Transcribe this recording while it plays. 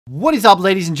What is up,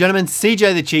 ladies and gentlemen?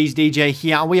 Cjthecheesedj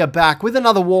here, and we are back with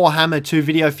another Warhammer 2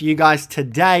 video for you guys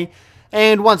today.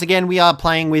 And once again, we are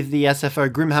playing with the SFO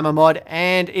Grimhammer mod,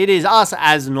 and it is us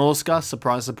as Norska,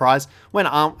 surprise, surprise. When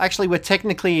actually, we're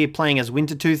technically playing as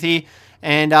Wintertooth here,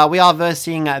 and we are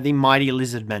versing the mighty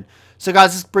Lizardmen. So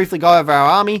guys, let's briefly go over our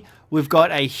army. We've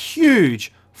got a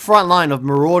huge front line of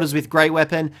marauders with great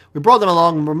weapon. We brought them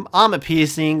along, armor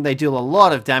piercing. They deal a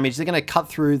lot of damage. They're going to cut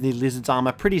through the lizard's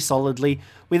armor pretty solidly.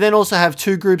 We then also have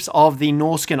two groups of the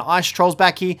Norscan ice trolls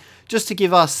back here, just to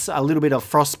give us a little bit of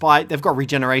frostbite. They've got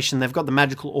regeneration. They've got the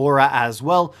magical aura as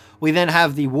well. We then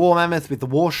have the war mammoth with the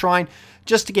war shrine,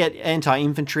 just to get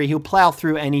anti-infantry. He'll plow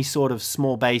through any sort of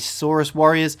small base Saurus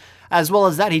warriors. As well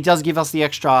as that, he does give us the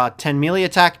extra 10 melee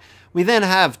attack. We then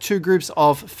have two groups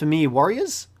of familiar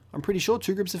warriors. I'm pretty sure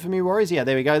two groups of familiar warriors. Yeah,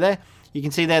 there we go there. You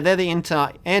can see there, they're the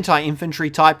anti-infantry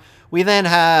type. We then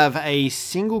have a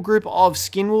single group of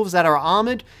skinwolves that are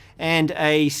armored and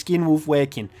a skinwolf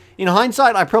werekin. In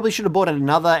hindsight, I probably should have bought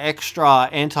another extra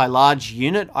anti-large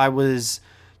unit. I was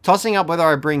tossing up whether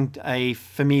I bring a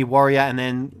familiar warrior and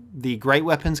then the great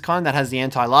weapons kind that has the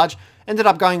anti-large. Ended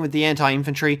up going with the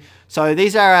anti-infantry. So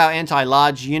these are our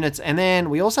anti-large units. And then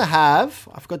we also have,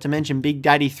 I forgot to mention, Big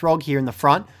Daddy Throg here in the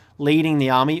front, leading the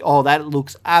army. Oh, that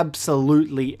looks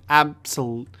absolutely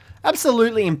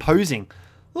imposing.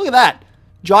 Look at that.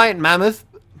 Giant mammoth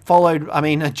followed,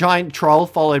 a giant troll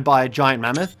followed by a giant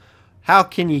mammoth. How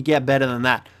can you get better than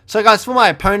that? So guys, for my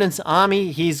opponent's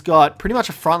army, he's got pretty much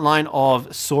a front line of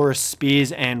Saurus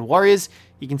spears and warriors.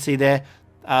 You can see there.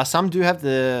 Some do have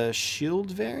the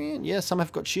shield variant. Yeah, some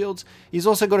have got shields. He's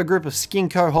also got a group of skin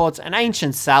cohorts, an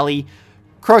ancient Sally,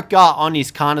 Croakgar on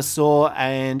his Carnosaur,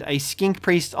 and a skink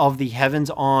priest of the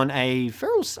heavens on an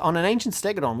ancient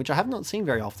Stegodon, which I have not seen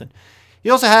very often. He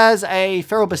also has a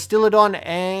feral Bastillodon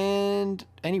and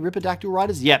any Ripidactyl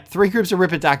riders. Yep, three groups of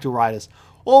Ripidactyl riders.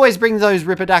 Always bring those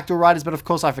Ripidactyl riders, but of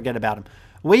course I forget about them.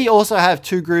 We also have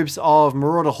two groups of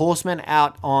Marauder Horsemen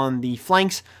out on the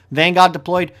flanks. Vanguard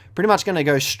deployed. Pretty much going to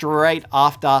go straight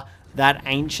after that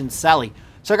ancient Sally.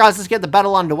 So guys, let's get the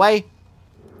battle underway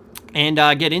and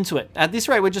get into it. At this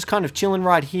rate, we're just kind of chilling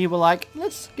right here. We're like,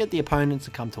 let's get the opponents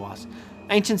to come to us.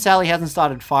 Ancient Sally hasn't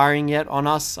started firing yet on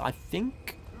us, I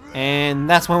think. And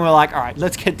that's when we're like, all right,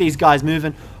 let's get these guys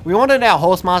moving. We wanted our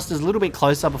Horsemasters a little bit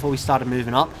closer before we started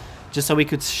moving up, just so we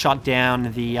could shut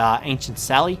down the Ancient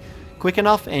Sally quick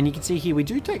enough. And you can see here, we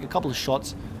do take a couple of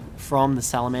shots from the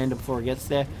Salamander before it gets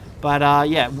there. But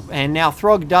yeah, and now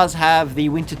Throg does have the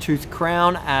Wintertooth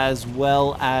crown as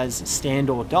well as Stand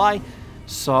or Die.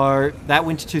 So that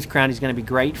Wintertooth crown is going to be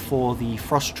great for the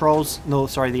Frost Trolls, no,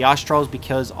 sorry, the Ice Trolls,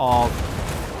 because of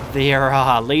their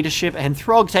leadership. And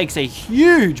Throg takes a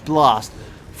huge blast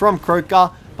from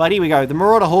Croakgar. But here we go. The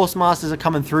Marauder Horsemasters are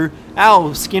coming through. Our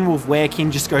Skinwolf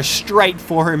Werekin just goes straight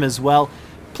for him as well.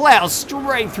 Plows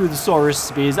straight through the Saurus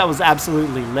Spears. That was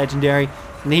absolutely legendary.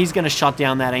 And he's going to shut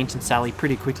down that Ancient Sally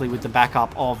pretty quickly with the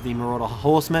backup of the Marauder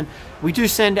Horsemen. We do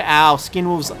send our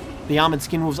Skinwolves, the Armored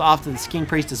Skinwolves, after the Skin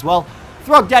Priest as well.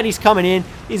 Throg Daddy's coming in.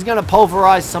 He's going to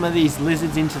pulverize some of these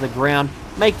lizards into the ground,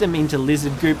 make them into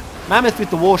lizard goop. Mammoth with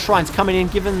the War Shrine's coming in,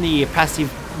 giving the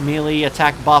passive melee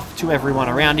attack buff to everyone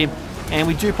around him. And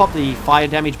we do pop the fire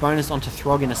damage bonus onto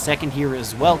Throg in a second here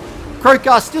as well.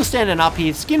 Croakgar still standing up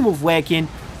here. Skinwolf Werekin,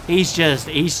 he's just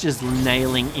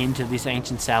nailing into this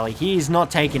Ancient Sally. He is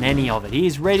not taking any of it. He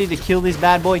is ready to kill this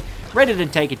bad boy, ready to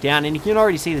take it down. And you can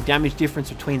already see the damage difference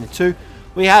between the two.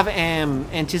 We have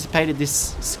anticipated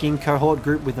this skin cohort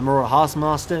group with the Marauder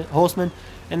Horsemen,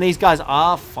 and these guys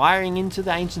are firing into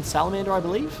the Ancient Salamander, I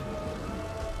believe.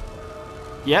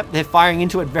 Yep, they're firing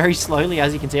into it very slowly,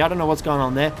 as you can see. I don't know what's going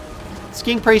on there.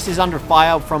 Skin Priest is under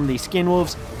fire from the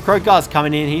Skinwolves. Croakgar's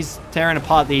coming in. He's tearing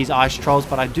apart these Ice Trolls,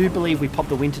 but I do believe we pop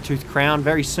the Wintertooth crown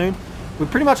very soon. We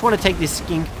pretty much want to take this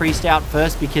Skin Priest out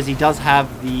first because he does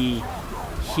have the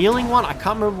healing one. I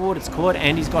can't remember what it's called,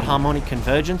 and he's got Harmonic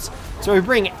Convergence. So we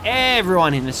bring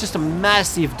everyone in. It's just a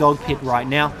massive dog pit right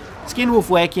now. Skinwolf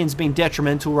Werekin's been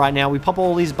detrimental right now. We pop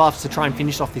all these buffs to try and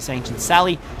finish off this Ancient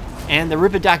Sally. And the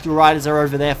Ripidactyl Riders are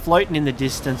over there floating in the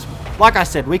distance. Like I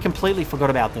said, we completely forgot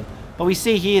about them. But we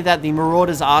see here that the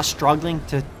Marauders are struggling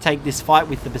to take this fight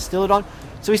with the Bastillodon.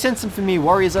 So we send some familiar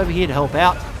warriors over here to help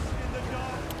out.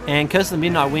 And Curse of the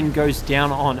Midnight Wind goes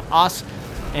down on us.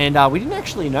 And we didn't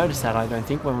actually notice that, I don't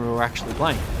think, when we were actually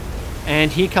playing.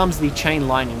 And here comes the Chain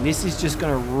Lightning. This is just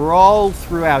going to roll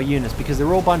through our units because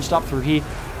they're all bunched up through here.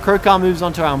 Croakgar moves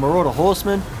onto our Marauder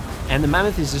Horseman. And the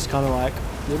Mammoth is just kind of like,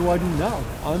 what do I do now?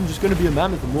 I'm just going to be a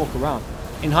Mammoth and walk around.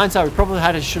 In hindsight, we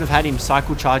probably should have had him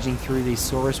cycle charging through these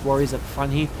Saurus warriors at the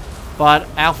front here. But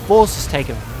our forces take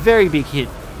a very big hit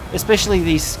especially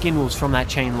these skin wolves from that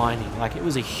chain lightning. Like, it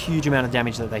was a huge amount of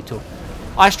damage that they took.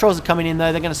 Ice Trolls are coming in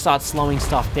though. They're going to start slowing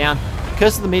stuff down.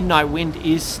 Curse of the Midnight Wind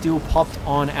is still popped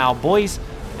on our boys,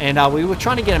 and we were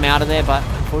trying to get them out of there, but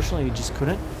unfortunately we just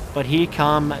couldn't. But here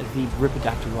come the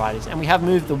Ripidactyl Riders, and we have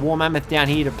moved the War Mammoth down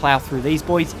here to plow through these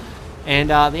boys. And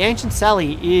the Ancient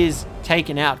Sally is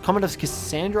taken out. Commodus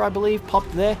Cassandra, I believe,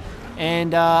 popped there.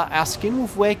 And our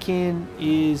Skinwolf Werekin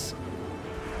is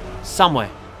somewhere.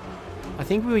 I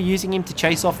think we were using him to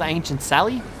chase off the Ancient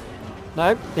Sally.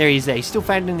 No, there he is there. He's still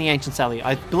fainted in the Ancient Sally.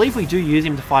 I believe we do use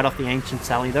him to fight off the Ancient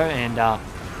Sally, though, and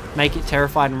make it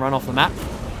terrified and run off the map.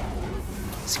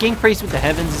 Skink Priest with the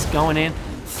Heavens is going in.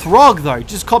 Throg, though,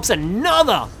 just cops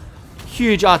another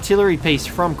huge artillery piece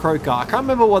from Krokar. I can't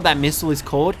remember what that missile is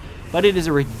called, but it is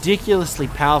a ridiculously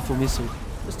powerful missile.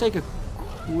 Let's take a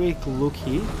quick look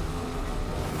here.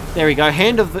 There we go,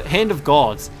 Hand of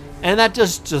Gods. And that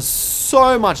does just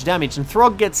so much damage. And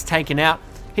Throg gets taken out.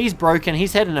 He's broken.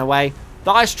 He's heading away.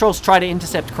 The Ice Trolls try to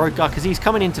intercept Krokar because he's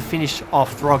coming in to finish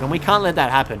off Throg. And we can't let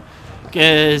that happen,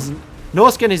 because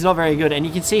Norskin is not very good. And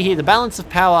you can see here the balance of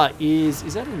power is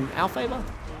that in our favor?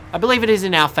 I believe it is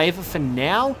in our favor for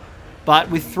now. But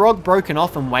with Throg broken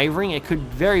off and wavering, it could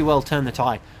very well turn the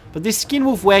tide. But this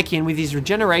Skinwolf Werekin, with his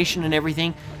regeneration and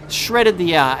everything, shredded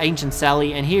the Ancient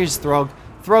Sally. And here's Throg.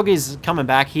 Throg is coming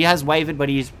back. He has wavered, but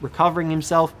he's recovering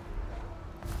himself.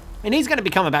 And he's going to be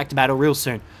coming back to battle real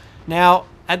soon. Now,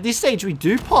 at this stage, we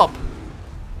do pop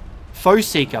Foe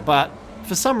Seeker, but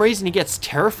for some reason, he gets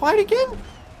terrified again?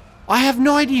 I have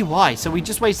no idea why. So we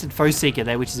just wasted Foe Seeker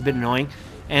there, which is a bit annoying.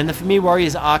 And the Famir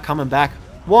Warriors are coming back.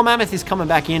 War Mammoth is coming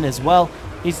back in as well.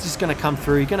 He's just going to come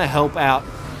through. He's going to help out,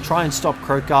 try and stop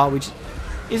Krokar, which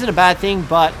isn't a bad thing,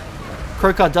 but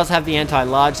Krokar does have the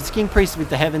anti-large. The Skin Priest with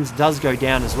the Heavens does go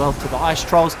down as well to the Ice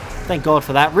Trolls. Thank God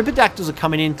for that. Ripidactyls are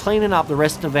coming in, cleaning up the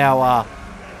rest of our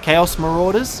Chaos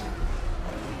Marauders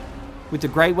with the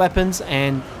great weapons,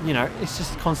 and, you know, it's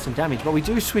just constant damage. But we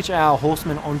do switch our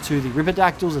Horsemen onto the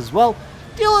Ripidactyls as well,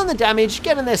 dealing the damage,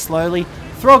 getting there slowly.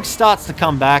 Throg starts to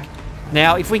come back.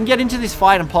 Now, if we can get into this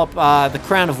fight and pop the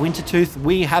Crown of Wintertooth,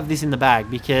 we have this in the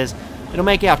bag, because it'll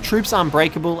make our troops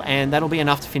unbreakable, and that'll be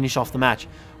enough to finish off the match.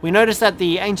 We notice that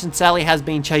the Ancient Sally has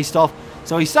been chased off,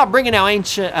 so we start bringing our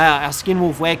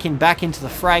Skinwolf Werekin back into the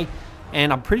fray,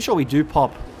 and I'm pretty sure we do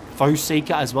pop Foe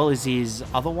Seeker as well as his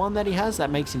other one that he has that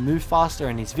makes him move faster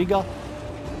and his vigor.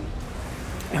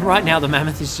 And right now the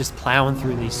Mammoth is just plowing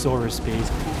through these Saurus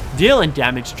Spears, dealing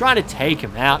damage, trying to take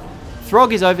him out.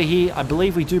 Throg is over here. I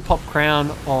believe we do pop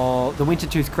Crown, or the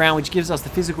Wintertooth Crown, which gives us the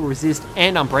physical resist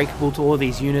and unbreakable to all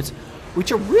these units,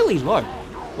 which are really low.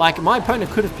 Like, my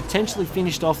opponent could have potentially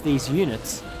finished off these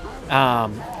units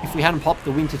if we hadn't popped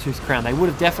the Wintertooth Crown. They would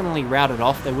have definitely routed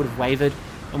off, they would have wavered,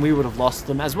 and we would have lost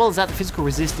them. As well as that, the physical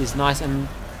resist is nice, and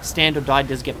Stand or Die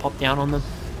does get popped down on them.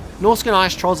 Norskin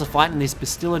Ice Trolls are fighting this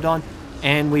Bastillodon,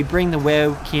 and we bring the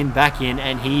Werekin back in,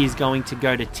 and he is going to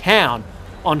go to town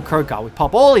on Krokar. We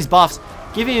pop all his buffs,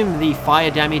 give him the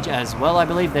fire damage as well, I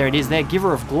believe. There it is there,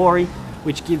 Giver of Glory,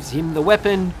 which gives him the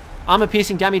weapon, armor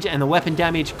piercing damage, and the weapon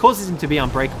damage, causes him to be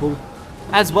unbreakable,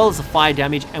 as well as the fire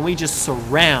damage, and we just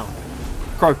surround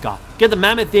Krokar. Get the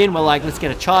Mammoth in, we're like, let's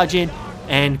get a charge in,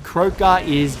 and Krokar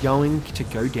is going to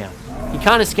go down. He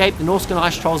can't escape, the Norskin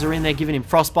Ice Trolls are in there giving him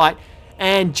Frostbite,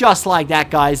 and just like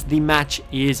that, guys, the match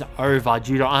is over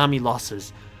due to army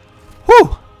losses.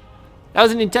 Whew! That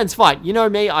was an intense fight. You know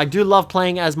me, I do love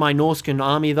playing as my Norskin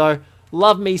army though.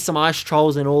 Love me some Ice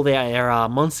Trolls and all their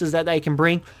monsters that they can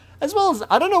bring. As well as,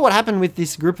 I don't know what happened with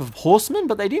this group of horsemen,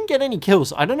 but they didn't get any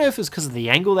kills. I don't know if it was because of the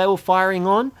angle they were firing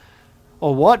on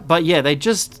or what, but yeah, they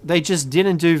just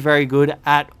didn't do very good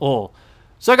at all.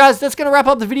 So guys, that's going to wrap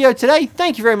up the video today.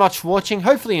 Thank you very much for watching.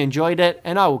 Hopefully you enjoyed it,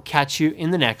 and I will catch you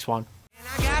in the next one.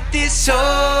 I got this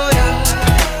soda.